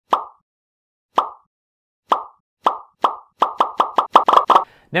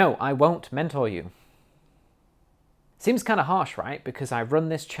No, I won't mentor you. Seems kind of harsh, right? Because I run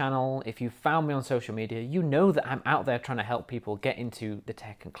this channel. If you found me on social media, you know that I'm out there trying to help people get into the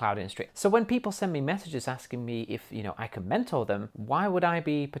tech and cloud industry. So when people send me messages asking me if, I can mentor them, why would I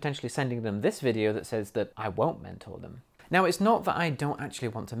be potentially sending them this video that says that I won't mentor them? Now, it's not that I don't actually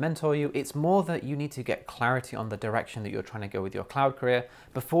want to mentor you, it's more that you need to get clarity on the direction that you're trying to go with your cloud career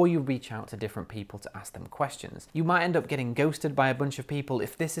before you reach out to different people to ask them questions. You might end up getting ghosted by a bunch of people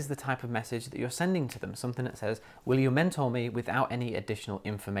if this is the type of message that you're sending to them, something that says, will you mentor me, without any additional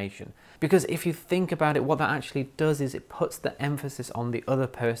information? Because if you think about it, what that actually does is it puts the emphasis on the other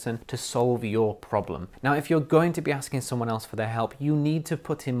person to solve your problem. Now, if you're going to be asking someone else for their help, you need to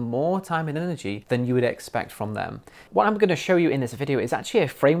put in more time and energy than you would expect from them. What I'm going to show you in this video is actually a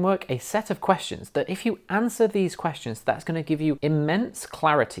framework, a set of questions that if you answer these questions, that's going to give you immense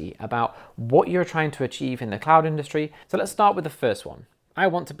clarity about what you're trying to achieve in the cloud industry. So let's start with the first one. I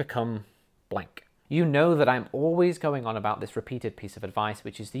want to become blank. You know that I'm always going on about this repeated piece of advice,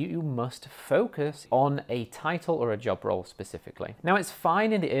 which is that you must focus on a title or a job role specifically. Now, it's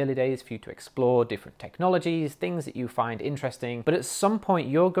fine in the early days for you to explore different technologies, things that you find interesting, but at some point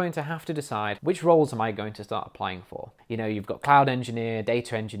you're going to have to decide which roles am I going to start applying for. You've got cloud engineer,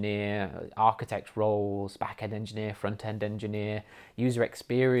 data engineer, architect roles, back-end engineer, front-end engineer, user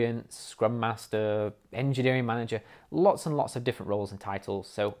experience, scrum master, engineering manager, lots and lots of different roles and titles.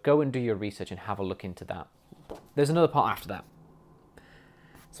 So go and do your research and have a look into that. There's another part after that.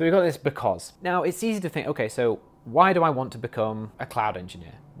 So we've got this because. Now, it's easy to think, okay, so why do I want to become a cloud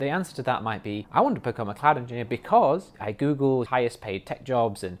engineer? The answer to that might be, I want to become a cloud engineer because I Googled highest paid tech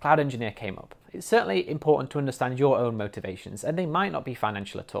jobs and cloud engineer came up. It's certainly important to understand your own motivations, and they might not be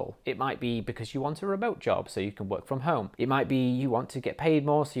financial at all. It might be because you want a remote job so you can work from home. It might be you want to get paid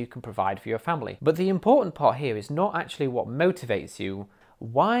more so you can provide for your family. But the important part here is not actually what motivates you.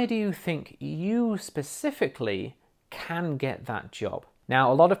 Why do you think you specifically can get that job? Now,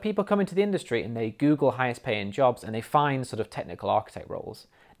 a lot of people come into the industry and they Google highest paying jobs and they find sort of technical architect roles.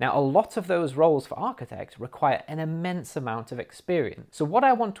 Now, a lot of those roles for architects require an immense amount of experience. So what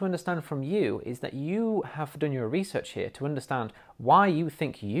I want to understand from you is that you have done your research here to understand why you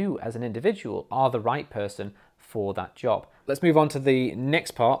think you as an individual are the right person for that job. Let's move on to the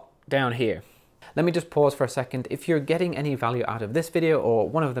next part down here. Let me just pause for a second. If you're getting any value out of this video or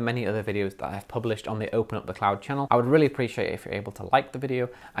one of the many other videos that I've published on the Open Up the Cloud channel, I would really appreciate it if you're able to like the video.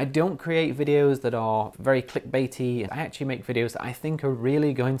 I don't create videos that are very clickbaity. I actually make videos that I think are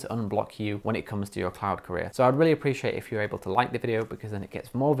really going to unblock you when it comes to your cloud career. So I'd really appreciate if you're able to like the video, because then it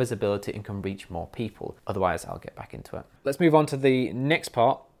gets more visibility and can reach more people. Otherwise, I'll get back into it. Let's move on to the next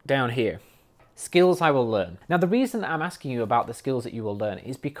part down here. Skills I will learn. Now, the reason that I'm asking you about the skills that you will learn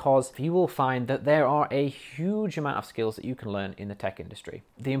is because you will find that there are a huge amount of skills that you can learn in the tech industry.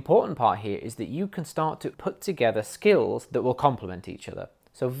 The important part here is that you can start to put together skills that will complement each other.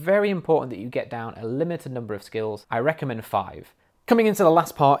 So very important that you get down a limited number of skills. I recommend 5. Coming into the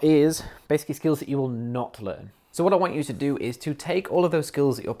last part is basically skills that you will not learn. So what I want you to do is to take all of those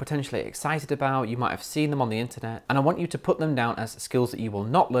skills that you're potentially excited about, you might have seen them on the internet, and I want you to put them down as skills that you will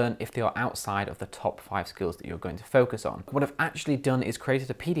not learn if they are outside of the top 5 skills that you're going to focus on. What I've actually done is created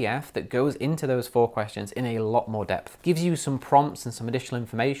a PDF that goes into those 4 questions in a lot more depth. Gives you some prompts and some additional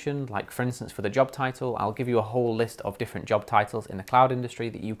information, like for instance for the job title, I'll give you a whole list of different job titles in the cloud industry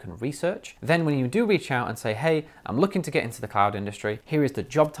that you can research. Then when you do reach out and say, hey, I'm looking to get into the cloud industry, here is the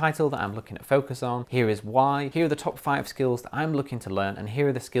job title that I'm looking to focus on, here is why, here are the top 5 skills that I'm looking to learn, and here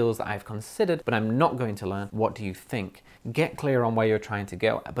are the skills that I've considered but I'm not going to learn. What do you think? Get clear on where you're trying to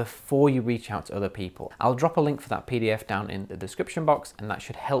go before you reach out to other people. I'll drop a link for that PDF down in the description box, and that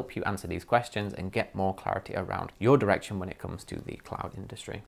should help you answer these questions and get more clarity around your direction when it comes to the cloud industry.